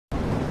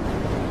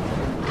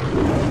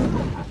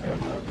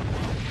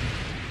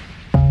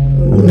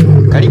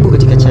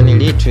katika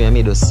channel yetu ya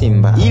Mido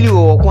Simba. Ili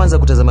uwe wa kwanza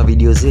kutazama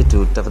video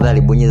zetu,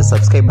 tafadhali bonyeza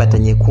subscribe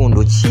button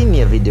nyekundu chini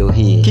ya video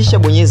hii. Kisha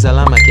bonyeza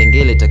alama ya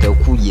kengele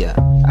itakayokuja.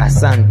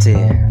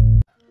 Asante.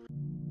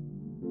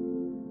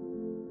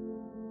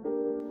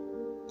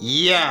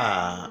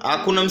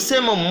 Kuna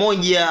msemo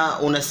mmoja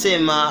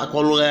unasema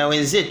kwa lugha ya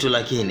wenzetu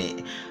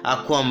lakini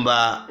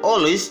kwamba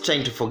always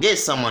trying to forget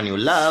someone you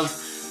love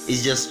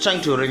is just trying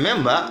to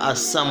remember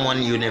as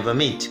someone you never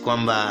meet,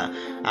 kwamba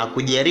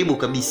kujaribu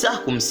kabisa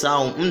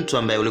kumsahau mtu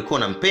ambaye ulikuwa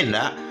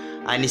unampenda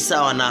ni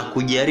sawa na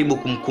kujaribu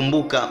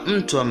kumkumbuka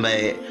mtu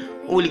ambaye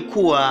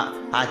ulikuwa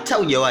hata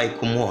hujawahi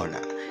kumuona.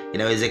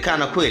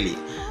 Inawezekana kweli.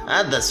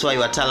 That's why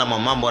wataalamu wa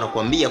mambo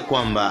wanakuambia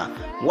kwamba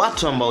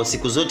watu ambao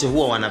siku zote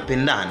huwa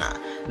wanapendana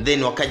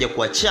then wakaja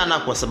kuachana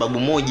kwa sababu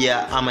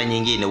moja ama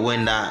nyingine,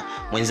 huenda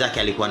mwenzake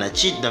alikuwa na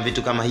cheat na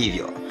vitu kama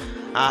hivyo,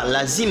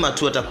 lazima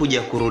tu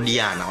watakuja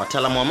kurudiana.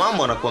 Wataalamu wa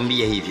mambo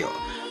wanakuambia hivyo.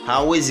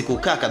 Hawezi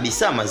kukaa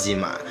kabisa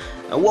mazima.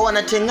 Huwa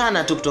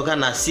wanatengana tu kutokana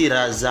na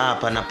hasira za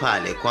hapa na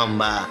pale,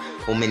 kwamba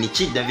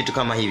umenicheat na vitu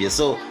kama hivyo.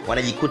 So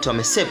wanajikuta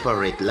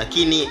wameseparate,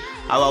 lakini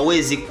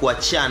hawawezi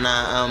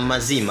kuachana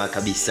mazima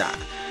kabisa.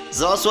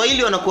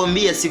 Waswahili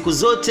wanakuambia siku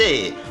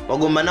zote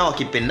wagombanao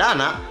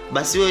wakipendana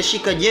basi wewe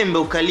shika jembe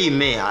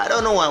ukalime. I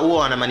don't know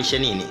huwa wanamaanisha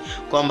nini,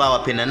 kwamba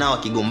wapendanao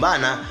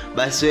wakigombana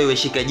basi wewe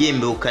shika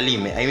jembe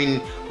ukalime. I mean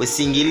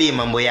usiingilie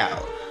mambo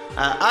yao.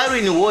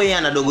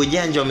 UWOYA na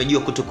Dogojanja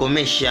wamejua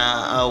kutukomesha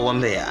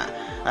wambea.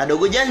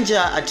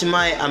 Dogojanja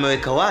hatimaye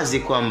ameweka wazi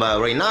kwamba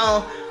right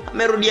now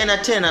amerudiana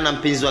tena na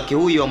mpenzi wake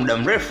huyu wa muda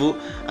mrefu,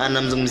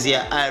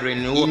 anamzungumzia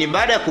UWOYA. Ni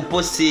baada ya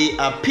kuposti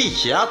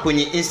picha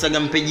kwenye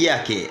Instagram page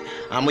yake,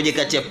 moja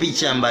kati ya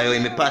picha ambayo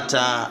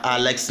imepata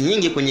likes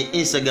nyingi kwenye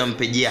Instagram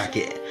page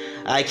yake,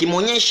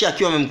 ikimuonyesha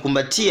akiwa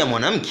amemkumbatia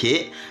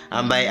mwanamke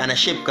ambaye ana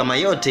shape kama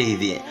yote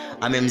hivi,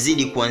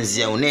 amemzidi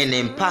kuanzia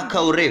unene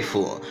mpaka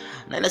urefu,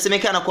 na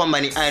inasemekana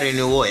kwamba ni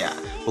UWOYA.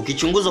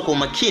 Ukichunguza kwa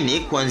umakini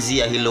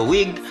kuanzia hilo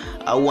wig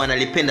au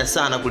analipenda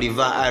sana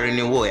kulivaa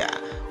UWOYA.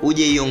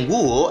 Uje hiyo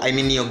nguo, I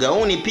mean hiyo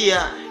gauni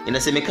pia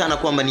inasemekana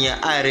kwamba ni ya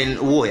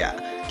UWOYA.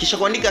 Kisha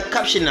kuandika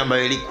caption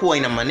ambayo ilikuwa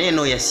ina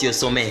maneno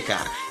yasiyosomeka,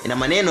 ina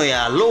maneno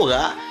ya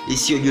lugha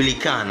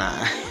isiyojulikana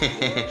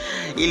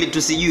ili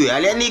tusijue.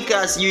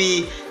 Aliandika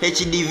sijui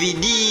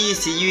HDVD,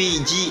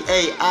 sijui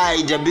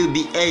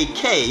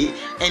GAIWBAK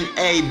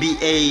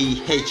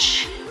NABAH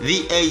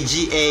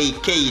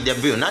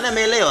VAGAKW. Nani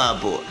ameelewa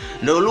hapo?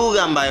 Ndio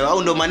lugha ambayo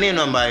au ndio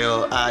maneno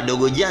ambayo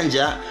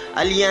Dogojanja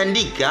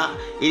aliandika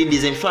ili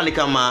design fulani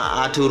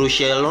kama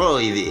aturushe roho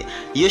hivi.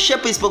 Hiyo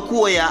shape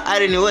isipokuwa ya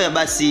UWOYA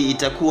basi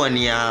itakuwa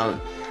ni ya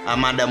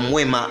Madam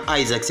Wema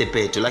Isaac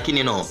Sepetu,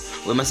 lakini no,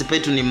 Wema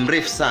Sepetu ni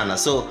mrefu sana.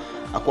 So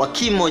kwa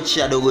kimo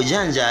cha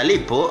Dogojanja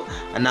alipo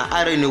na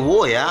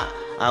UWOYA,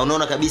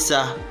 unaona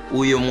kabisa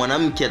huyo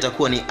mwanamke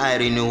atakuwa ni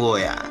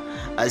UWOYA,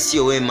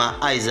 sio Wema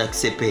Isaac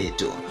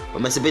Sepetu.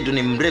 Wema Sepetu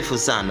ni mrefu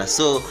sana.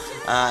 So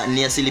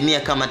ni asilimia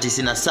kama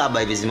 97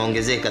 hivi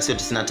zimeongezeka, sio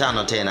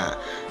 95 tena.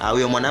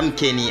 Huyo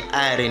mwanamke ni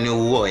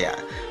UWOYA.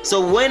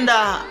 So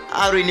huenda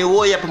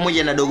UWOYA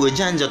pamoja na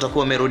Dogojanja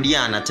watakuwa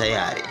wamerudiana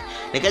tayari.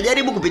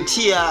 Nikajaribu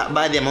kupitia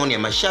baadhi ya maoni ya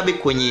mashabiki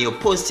kwenye hiyo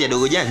post ya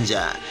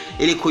Dogojanja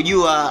ili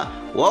kujua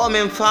wao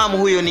wamemfahamu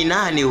huyo ni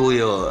nani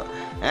huyo.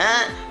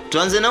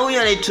 Tuanze na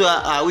huyu anaitwa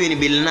huyu ni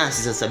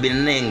Bilnasi. Sasa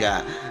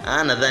Bilnenga,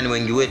 nadhani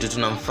wengi wetu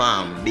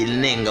tunamfahamu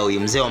Bilnenga, huyu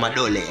mzee wa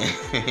madole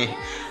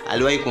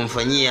aliwahi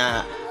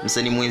kumfanyia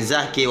msanii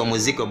mwenzake wa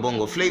muziki wa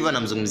Bongo Flava,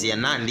 namzungumzia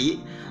Nandi,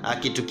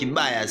 kitu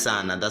kibaya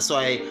sana. That's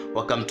why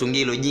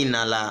wakamtungilo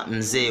jina la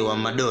mzee wa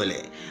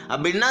madole.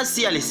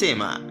 Bilnasi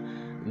alisema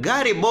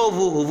gari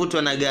bovu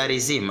huvutwa na gari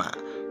zima,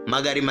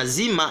 magari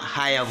mazima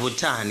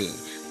hayavutani.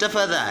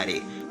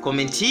 Tafadhali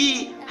comment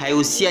hii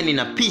haihusiani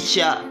na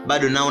picha,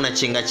 bado naona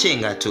chenga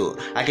chenga tu.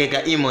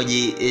 Akaweka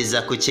emoji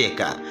za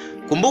kucheka.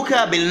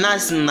 Kumbuka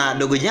Bilnasi na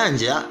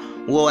Dogojanja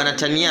huwa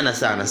wanataniana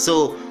sana.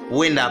 So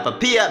huenda hapa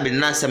pia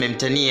Bilnasi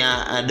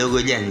amemtania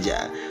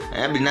Dogojanja.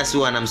 Bilnasi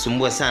huwa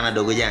anamsumbua sana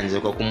Dogojanja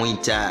kwa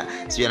kumuita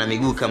sijui ana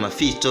miguu kama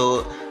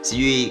fito,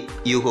 sijui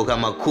yuko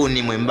kama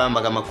kuni,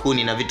 mwembamba kama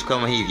kuni na vitu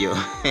kama hivyo.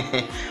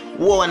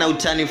 Huwa wana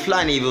utani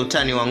fulani hivyo,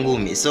 utani wa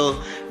ngumi. So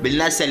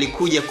Bilnasi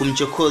alikuja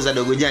kumchokoza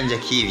Dogojanja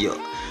kivyo,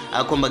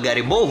 kwamba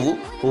gari bovu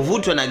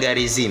huvutwa na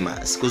gari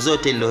zima. Siku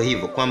zote ndio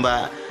hivyo,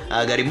 kwamba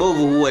gari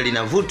bovu huwa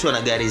linavutwa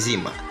na gari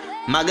zima,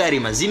 magari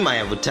mazima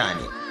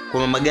hayavutani.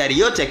 Kwa magari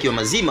yote yakiwa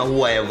mazima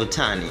huwa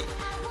hayavutani.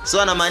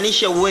 So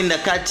anamaanisha huenda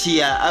kati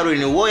ya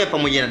UWOYA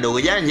pamoja na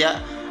Dogojanja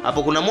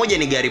hapo kuna moja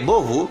ni gari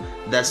bovu,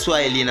 that's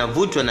why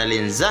linavutwa na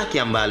lenzake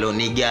ambalo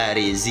ni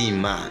gari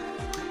zima.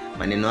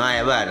 Maneno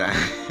haya bara.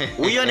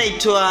 Huyo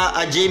anaitwa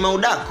J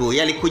Maudaku,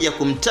 yalikuja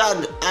kumtag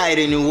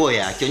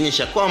UWOYA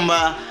akionyesha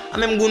kwamba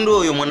amemgundua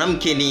huyo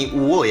mwanamke ni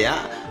UWOYA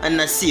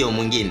na sio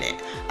mwingine.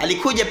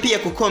 Alikuja pia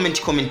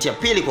comment ya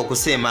pili kwa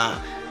kusema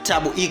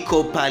tabu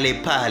iko pale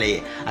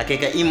pale,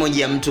 akaweka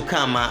emoji ya mtu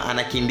kama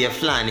anakimbia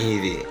fulani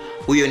hivi.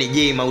 Huyo ni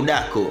J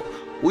Maudaku.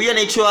 Huyo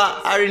anaitwa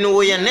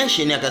UWOYA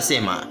Nation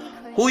akasema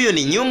huyo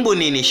ni nyumbu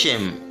nini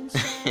shem.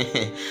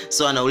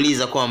 So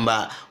anauliza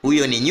kwamba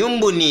huyo ni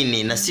nyumbu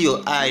nini na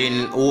sio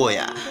Irene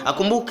UWOYA.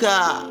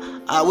 Akumbuka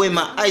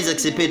Wema Isaac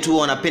Sepetu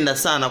wanapenda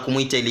sana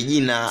kumuita ile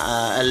jina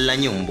la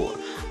nyumbu.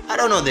 I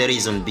don't know the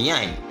reason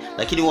behind,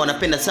 lakini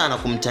wanapenda sana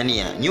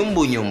kumtania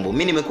nyumbu.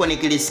 Mimi nimekuwa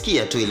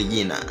nikilisikia tu ile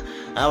jina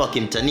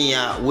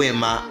wakimtania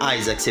Wema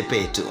Isaac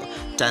Sepetu,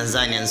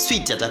 Tanzanian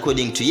sweet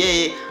according to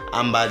yeye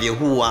ambavyo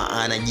huwa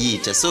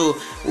anajiita. So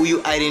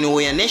huyu Irene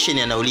UWOYA Nation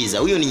anauliza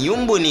huyu ni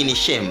nyumbu nini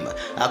shem.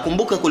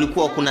 Kumbuka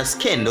kulikuwa kuna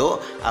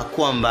skendo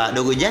kwamba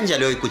Dogojanja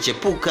aliwahi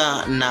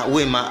kuchepuka na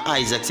Wema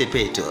Isaac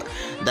Sepetu.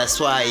 That's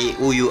why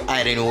huyu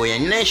Irene UWOYA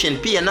Nation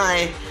pia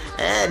naye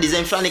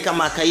design fulani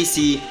kama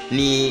akaisi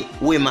ni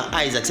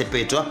Wema Isaac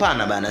Sepetu.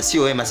 Hapana bana,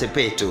 sio Wema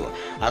Sepetu.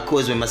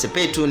 Cause Wema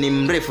Sepetu ni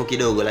mrefu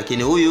kidogo,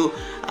 lakini huyu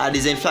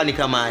design fulani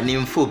kama ni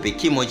mfupi,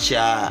 kimo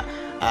cha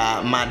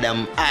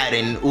Madam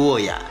Irene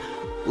UWOYA.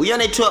 Huyu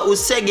anaitwa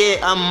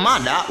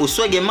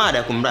Uswege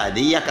Mada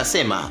kumradhi,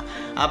 akasema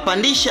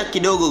apandisha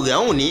kidogo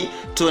gauni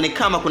tuone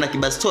kama kuna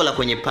kibastola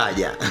kwenye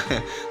paja.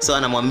 So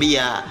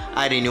anamwambia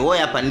Irene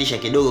UWOYA apandisha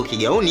kidogo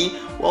kigauni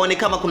waone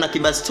kama kuna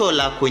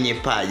kibastola kwenye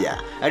paja.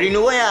 Irene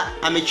UWOYA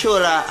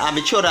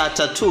amechora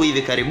tattoo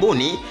hivi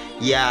karibuni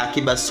ya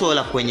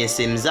kibastola kwenye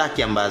sehemu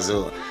zake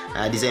ambazo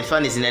design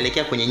fani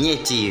zinaelekea kwenye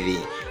nyeti hivi.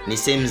 Ni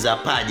sehemu za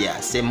paja,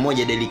 sehemu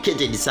moja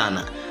dedicated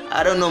sana.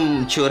 I don't know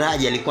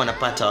mchoraji alikuwa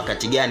anapata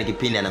wakati gani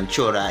kipindi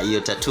anamchora hiyo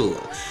tattoo.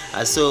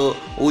 So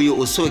huyu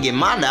Uswege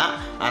Mada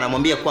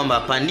anamwambia kwamba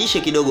apandishe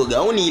kidogo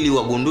gauni ili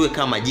wagundue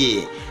kama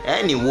je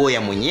ni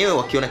UWOYA mwenyewe.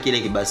 Wakiona kile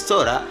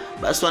kibastora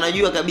basi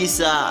wanajua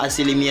kabisa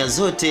asilimia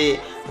zote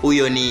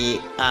huyo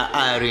ni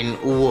Irene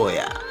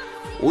UWOYA.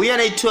 Huyu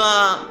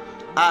anaitwa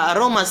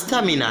Roma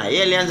Stamina.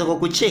 Yeye alianza kwa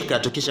kucheka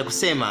tukisha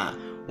kusema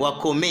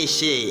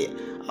wakomeshe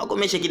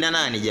kina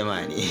nani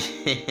jamani.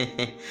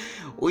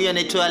 Huyu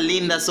anaitwa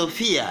Linda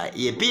Sofia.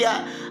 Yeye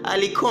pia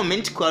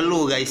alicomment kwa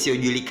lugha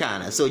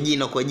isiyojulikana, so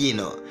jino kwa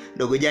jino.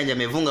 Dogojanja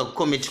amevunga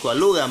kucomment kwa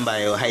lugha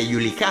ambayo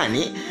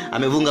haijulikani,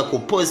 amevunga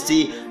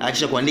kuposti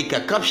akisha kuandika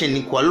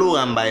caption kwa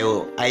lugha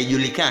ambayo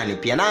haijulikani.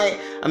 Pia naye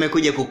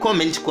amekuja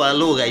kucomment kwa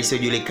lugha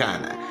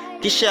isiyojulikana.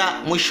 Kisha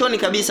mwishoni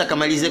kabisa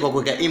akamalizia kwa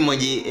kuweka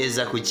emoji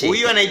za kucheka.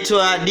 Huyu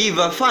anaitwa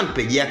Diva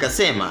Fanpage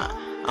akasema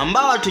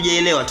ambao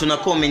hatujaelewa tuna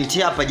comment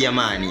hapa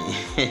jamani.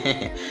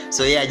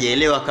 So yeye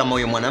hajaelewa kama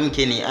huyo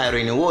mwanamke ni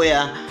Irene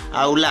UWOYA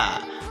au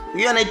la.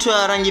 Huyo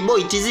anaitwa Rangi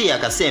Boy TZ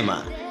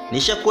akasema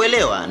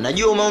nishakuelewa,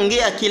 najua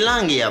umeongea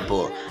kilangi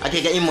hapo,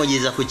 akika emoji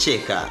za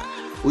kucheka.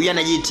 Huyo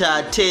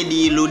anajiita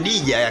Teddy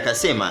Ludija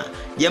akasema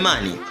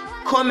jamani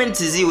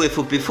comments ziwe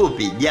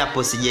fupi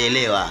japo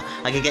sijaelewa,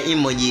 akika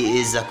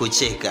emoji za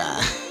kucheka.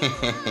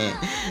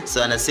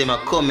 So anasema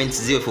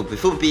comments ziwe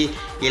fupi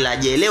ila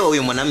hajaelewa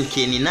huyo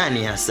mwanamke ni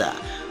nani hasa.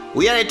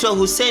 Huyu anaitwa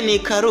Huseni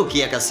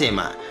Karuki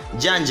akasema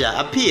Janja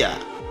apia,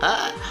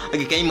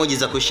 akika emoji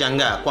za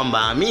kushangaa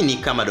kwamba amini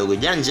kama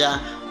Dogojanja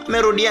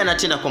amerudiana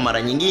tena kwa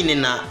mara nyingine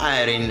na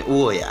Irene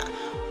UWOYA.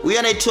 Huyu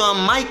anaitwa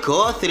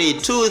Michael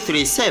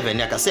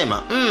 3237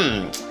 akasema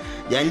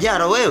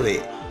Janjaro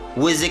wewe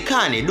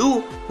uwezekani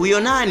huyo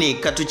nani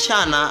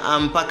katuchana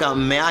mpaka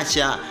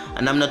mmeacha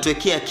na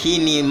mnatuwekea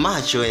kiini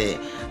macho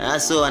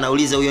So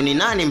anauliza huyo ni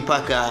nani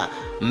mpaka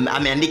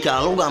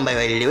ameandika lugha ambayo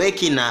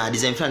haieleweki na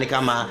design fulani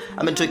kama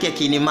ametuwekea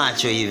kiini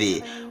macho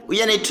hivi.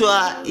 Huyu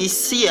anaitwa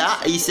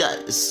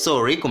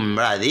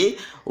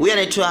Huyu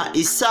anaitwa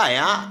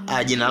Isaya,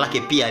 jina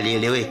lake pia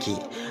alieleweki.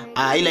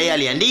 Ila yeye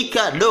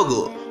aliandika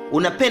dogo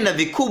unapenda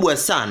vikubwa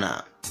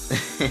sana.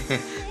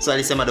 So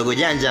alisema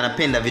Dogojanja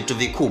anapenda vitu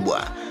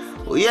vikubwa.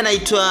 Huyu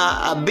anaitwa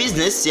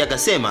Business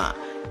akasema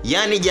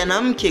yani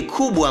janamke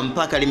kubwa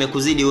mpaka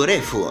limekuzidi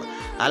urefu,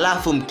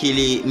 alafu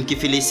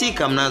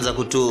mkifilisika mnaanza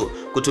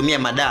kutumia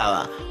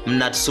madawa,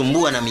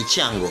 mnatusumbua na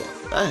michango.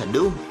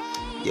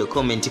 Yo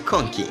comment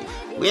konki.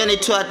 Huyu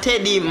anaitwa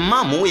Teddy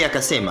Mamu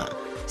yakasema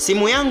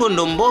simu yangu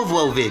ndo mbovu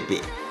au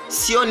vipi?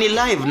 Sioni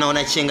live na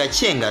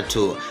unachenga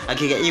tu,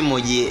 akika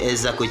emoji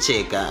za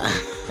kucheka.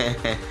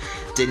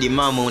 Teddy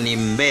Mamu ni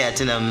mbea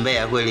tena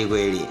mbea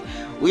kweli.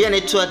 Huyu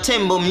anaitwa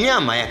Tembo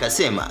Mnyama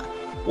yakasema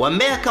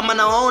wambea kama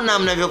nawaona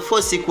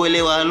mnavyoforce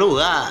kuelewa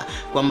lugha,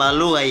 kwamba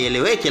lugha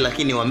ieleweke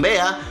lakini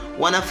wambea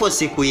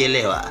wanaforce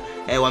kuielewa.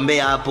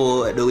 Wambea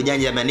hapo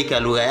Dogojanja ameandika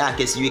lugha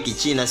yake sijui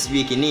Kichina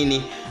sijui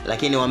kinini,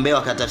 lakini wambea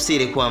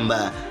wakatafsiri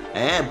kwamba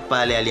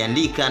pale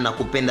aliandika na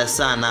kupenda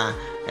sana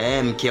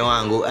mke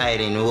wangu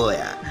Irene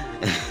UWOYA.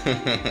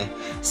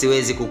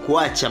 Siwezi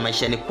kukuacha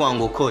maishani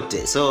kwangu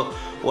kote. So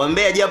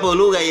wambea japo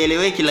lugha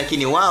ieleweki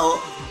lakini wao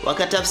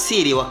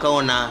wakatafsiri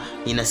wakaona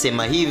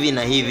inasema hivi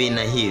na hivi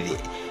na hivi.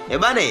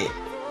 Bane,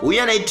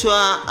 huyu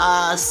anaitwa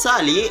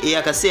Sali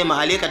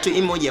akasema aliweka tu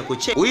emoji ya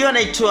kucheka. Huyu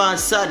anaitwa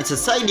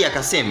Saidi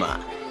akasema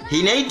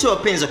inaitwa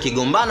wapenzi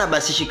kigombana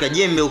basi shika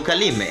jembe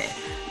ukalime.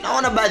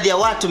 Naona baadhi ya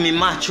watu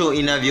mimacho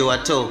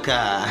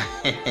inavyowatoka.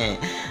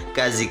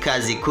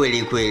 kazi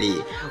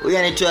kweli. Huyu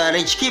anaitwa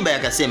Rich Kiba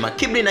akasema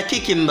kibri na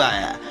kiki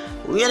mbaya.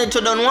 Huyu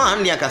anaitwa Don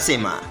One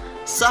akasema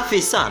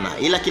Safi sana,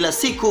 ila kila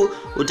siku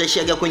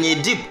utashiaga kwenye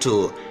deep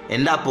tu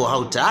endapo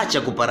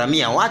hautaacha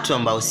kuparamia watu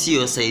ambao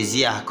sio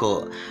saizi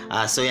yako.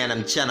 So yana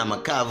mchana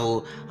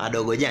makavu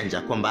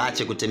Dogojanja kwamba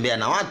aache kutembea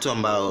na watu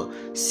ambao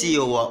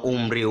sio wa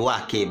umri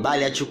wake,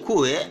 bali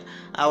achukue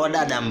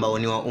wadada ambao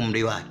ni wa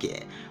umri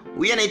wake.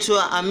 Huyu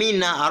anaitwa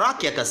Amina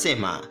Araki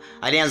akasema,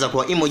 alianza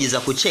kwa emoji za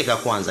kucheka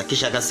kwanza,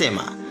 kisha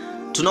akasema,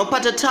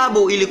 tunaopata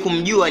tabu ili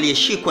kumjua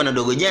aliyeshikwa na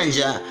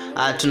Dogojanja,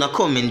 tuna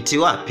comment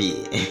wapi?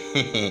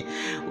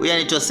 Huyu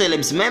anaitwa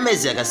Celebs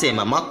Memes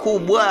akasema,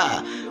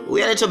 makubwa.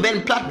 Huyu anaitwa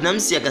Ben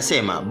Platinums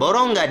akasema,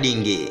 boronga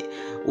dingi.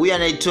 Huyu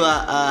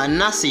anaitwa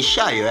Nasi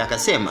Shayo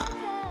akasema,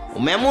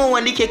 umeamua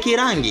uandike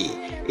kirangi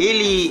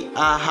ili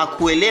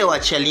hakuelewa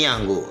chali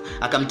yangu,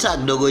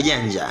 akamtag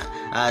Dogojanja.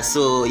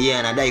 So yeye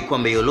anadai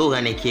kwamba hiyo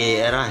lugha ni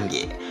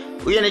kirangi.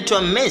 Huyu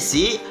anaitwa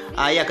Messi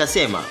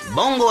akasema,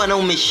 bongo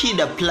wanaume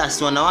shida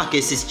plus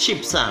wanawake si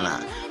cheap sana,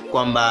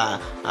 kwamba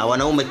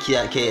wanaume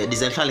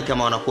design fulani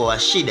kama wanakuwa wa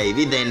shida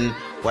hivi, then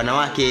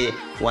wanawake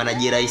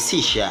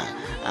wanajirahisisha.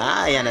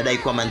 Anadai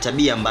kwamba ni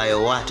tabia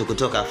ambayo watu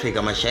kutoka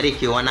Afrika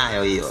Mashariki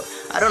wanayo hiyo.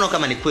 I don't know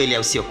kama ni kweli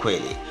au sio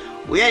kweli.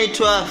 Huyu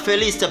anaitwa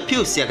Felista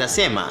Pius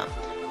akasema,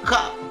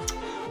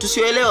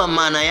 tusioelewa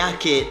maana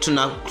yake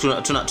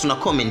tuna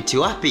comment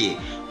wapi?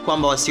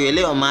 Kwamba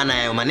wasioelewa maana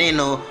ya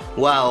maneno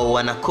wao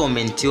wana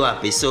comment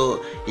wapi? So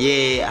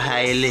ye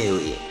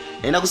haelewi.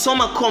 Nenda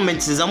kusoma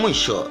comments za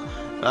mwisho.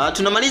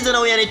 Tunamaliza na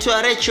huyu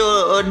anaitwa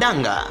Rachel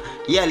Danga.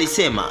 Yeye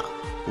alisema,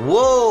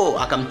 wow,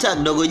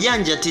 akamtag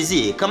Dogojanja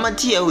TZ,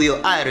 kamatia huyo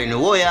Irene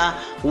UWOYA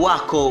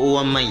wako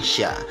wa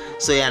maisha.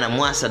 So yeye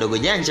anamwasa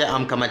Dogojanja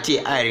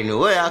amkamatie Irene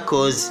UWOYA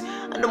cause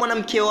ndo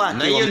mwanamke wake.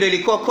 Na hiyo ndio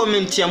ilikuwa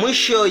comment ya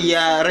mwisho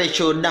ya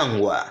Rachel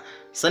Dangwa.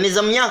 Sasa ni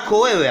zamu yako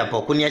wewe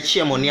hapo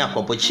kuniachia maoni yako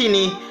hapo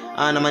chini,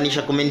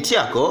 anamaanisha comment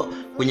yako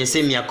kwenye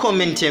sehemu ya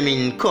comment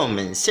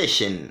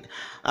section.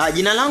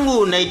 Jina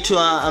langu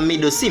naitwa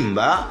Mido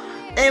Simba,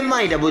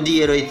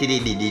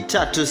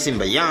 MIDD3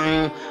 Simba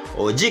Young,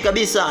 OG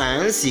kabisa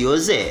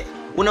ansioze.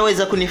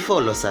 Unaweza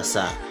kunifollow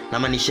sasa,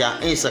 namaanisha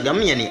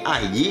Instagram yani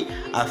IG,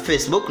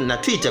 Facebook na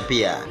Twitter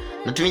pia.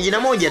 Natumia jina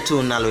moja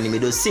tu nalo ni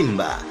Mido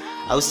Simba.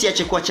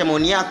 Usiache kuacha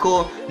maoni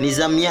yako, ni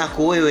zamu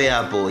yako wewe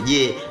hapo.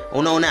 Je,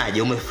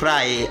 unaonaje?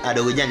 Umefurahi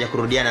Dogojanja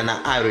kurudiana na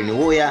Irene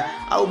UWOYA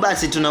au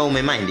basi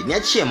tunaume mind?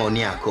 Niachie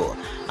maoni yako.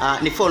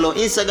 Ni follow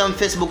Instagram,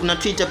 Facebook na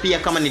Twitter pia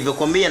kama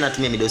nilivyokuambia,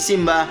 natumia Mido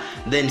Simba.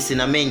 Then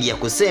sina mengi ya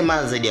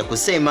kusema zaidi ya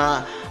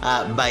kusema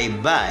bye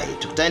bye.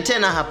 Tukutane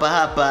tena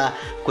hapa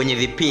kwenye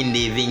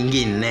vipindi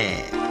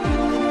vingine.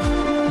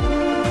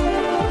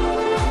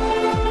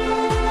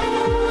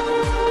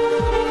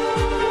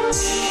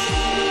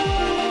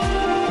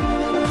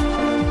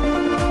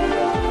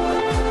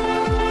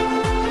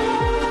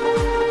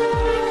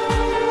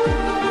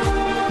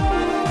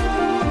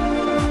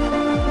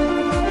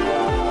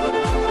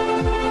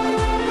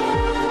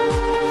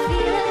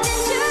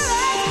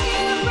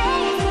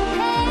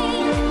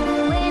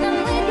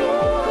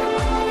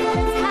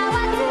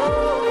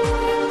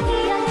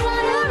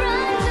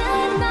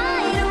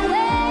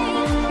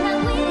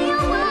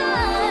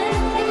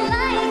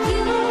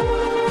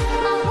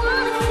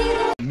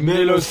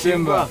 Melo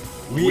Simba,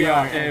 we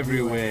are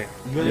everywhere.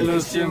 Melo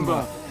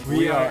Simba,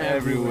 we are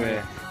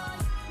everywhere.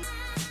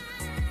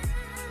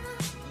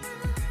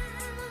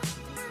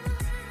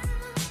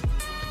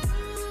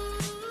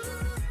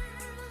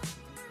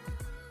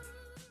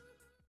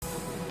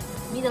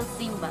 Middle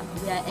Simba,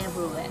 we are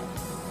everywhere.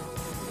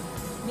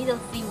 Middle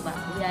Simba,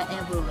 we are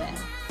everywhere.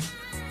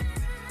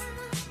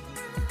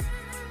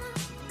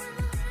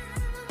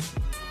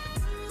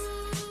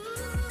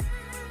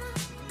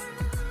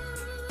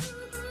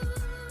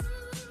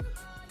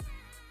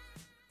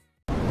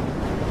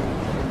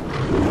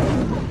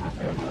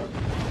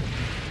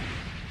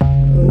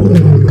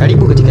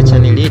 Karibu katika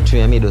channel yetu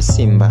ya Mido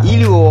Simba.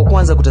 Ili uwe wa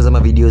kwanza kutazama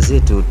video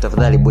zetu,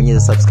 tafadhali bonyeza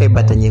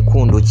subscribe button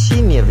nyekundu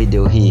chini ya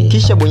video hii.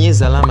 Kisha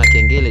bonyeza alama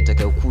kengele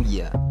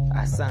itakayokuja.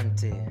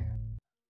 Asante.